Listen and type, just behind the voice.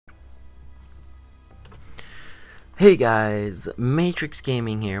Hey guys, Matrix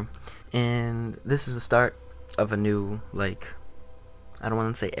Gaming here, and this is the start of a new, I don't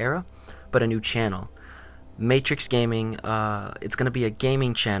want to say era, but a new channel. Matrix Gaming, it's going to be a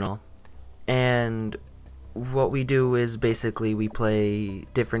gaming channel, and what we do is basically we play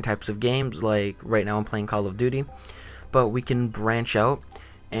different types of games. Like right now I'm playing Call of Duty, but we can branch out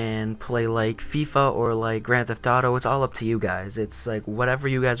and play like FIFA or like Grand Theft Auto. It's all up to you guys. It's like whatever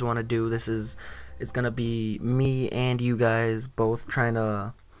you guys want to do. It's gonna be me and you guys both trying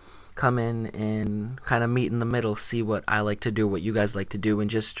to come in and kind of meet in the middle, see what I like to do, what you guys like to do, and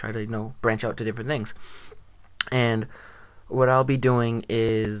just try to, branch out to different things. And what I'll be doing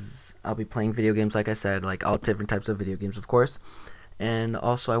is I'll be playing video games, like I said, like all different types of video games, of course. And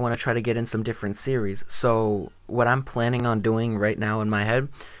also I want to try to get in some different series. So what I'm planning on doing right now in my head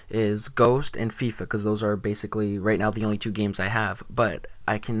is Ghost and FIFA, because those are basically right now the only two games I have. But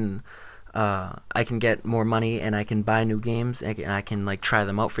I can get more money and I can buy new games and I can like try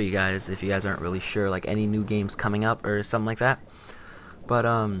them out for you guys if you guys aren't really sure, like any new games coming up or something like that. But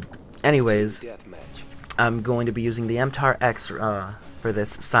anyways, I'm going to be using the MTAR X for this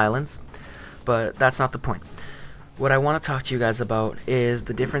silence, but that's not the point. What I want to talk to you guys about is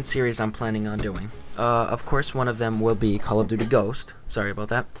the different series I'm planning on doing. Of course, one of them will be Call of Duty Ghost. Sorry about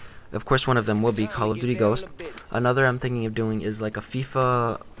that. Of course, one of them will be Call of Duty Ghost. Another I'm thinking of doing is like a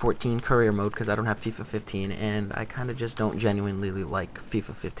FIFA 14 career mode, because I don't have FIFA 15, and I kind of just don't genuinely like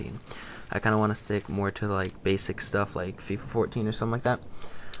FIFA 15. I kind of want to stick more to like basic stuff like FIFA 14 or something like that.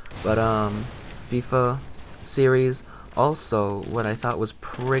 But FIFA series. Also, what I thought was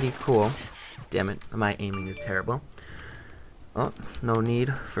pretty cool. Damn it, my aiming is terrible. Oh, no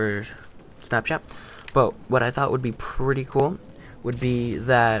need for Snapchat. But what I thought would be pretty cool would be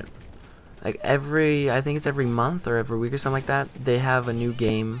that like I think it's every month or every week or something like that, they have a new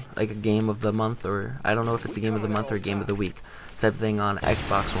game, like a game of the month, or I don't know if it's a game of the month or a game of the week type of thing on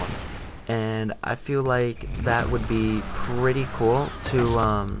Xbox One. And I feel like that would be pretty cool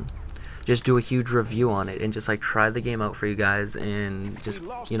to just do a huge review on it and just like try the game out for you guys and just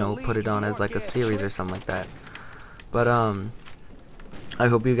put it on as like a series or something like that. But I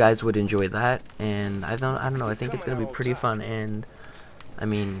hope you guys would enjoy that, and I don't know, I think it's gonna be pretty fun, and I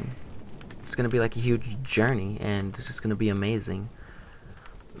mean it's gonna be like a huge journey, and it's just gonna be amazing.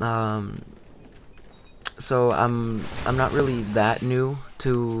 So I'm not really that new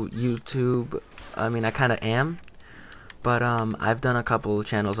to YouTube. I mean, I kind of am. But I've done a couple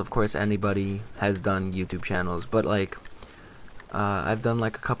channels. Of course, anybody has done YouTube channels. But like, I've done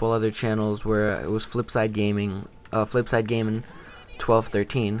like a couple other channels where it was Flipside Gaming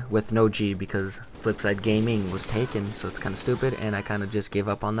 1213 with no G, because Flipside Gaming was taken, so it's kind of stupid, and I kind of just gave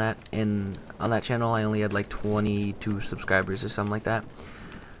up on that. And on that channel, I only had like 22 subscribers or something like that.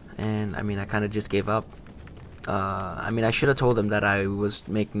 And I mean, I kind of just gave up. I mean, I should have told them that I was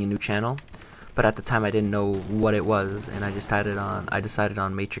making a new channel. But at the time I didn't know what it was, and I decided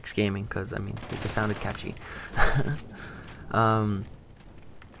on Matrix Gaming, because I mean it just sounded catchy. And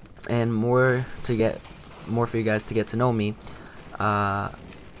more for you guys to get to know me.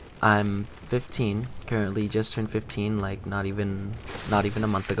 I'm 15 currently, just turned 15, like not even a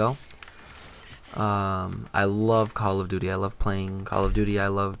month ago. I love Call of Duty. I love playing Call of Duty. I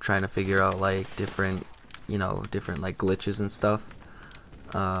love trying to figure out like different like glitches and stuff.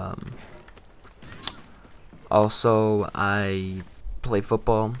 Also, I play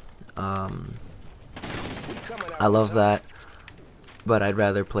football. I love that, but I'd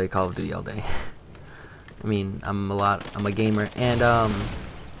rather play Call of Duty all day. I mean, I'm a gamer, and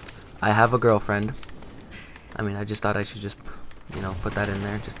I have a girlfriend. I mean, I just thought I should just, put that in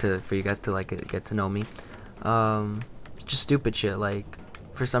there just for you guys to like get to know me. Just stupid shit. Like,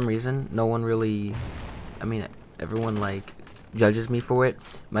 for some reason, no one really. I mean, everyone like judges me for it.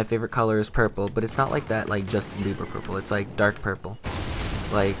 My favorite color is purple, but it's not like that like Justin Bieber purple. It's like dark purple.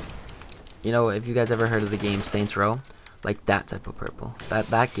 Like, if you guys ever heard of the game Saints Row, like that type of purple.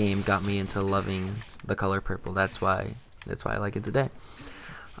 That game got me into loving the color purple. That's why I like it today.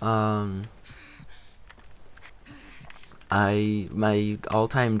 My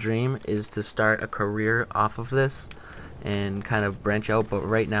all-time dream is to start a career off of this and kind of branch out, but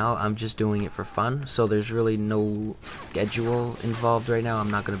right now I'm just doing it for fun, so there's really no schedule involved right now. I'm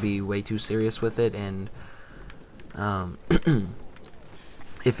not going to be way too serious with it, and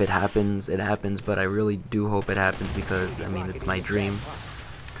if it happens, it happens, but I really do hope it happens, because I mean it's my dream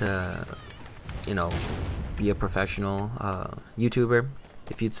to be a professional YouTuber,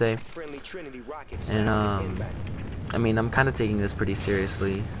 if you'd say. And I mean, I'm kind of taking this pretty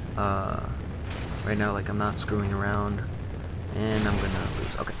seriously right now. Like, I'm not screwing around, and I'm gonna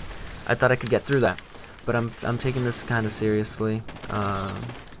lose. Okay, I thought I could get through that. but I'm taking this kind of seriously.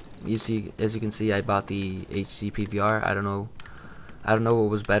 As you can see, I bought the HTC VR. I don't know what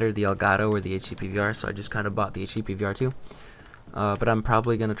was better, the Elgato or the HTC VR, so I just kind of bought the HTC VR too. But I'm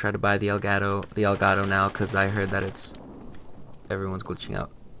probably gonna try to buy the Elgato now, because I heard that everyone's glitching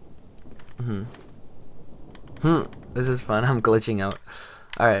out. This is fun. I'm glitching out.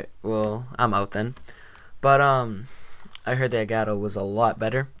 Alright, well, I'm out then. But I heard the Elgato was a lot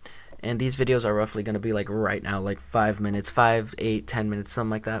better, and these videos are roughly gonna be like right now, like 5 minutes, 5, 8, 10 minutes,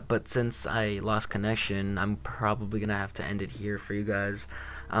 something like that. But since I lost connection, I'm probably gonna have to end it here for you guys.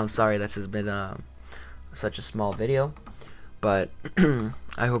 I'm sorry this has been such a small video, but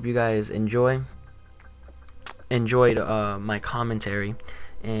I hope you guys enjoyed my commentary.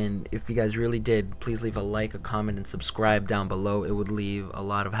 And if you guys really did, please leave a like, a comment, and subscribe down below. It would leave a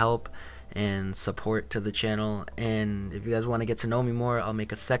lot of help and support to the channel. And if you guys want to get to know me more, I'll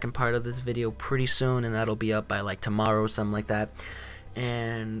make a second part of this video pretty soon, and that'll be up by like tomorrow, something like that.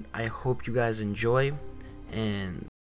 And I hope you guys enjoy, and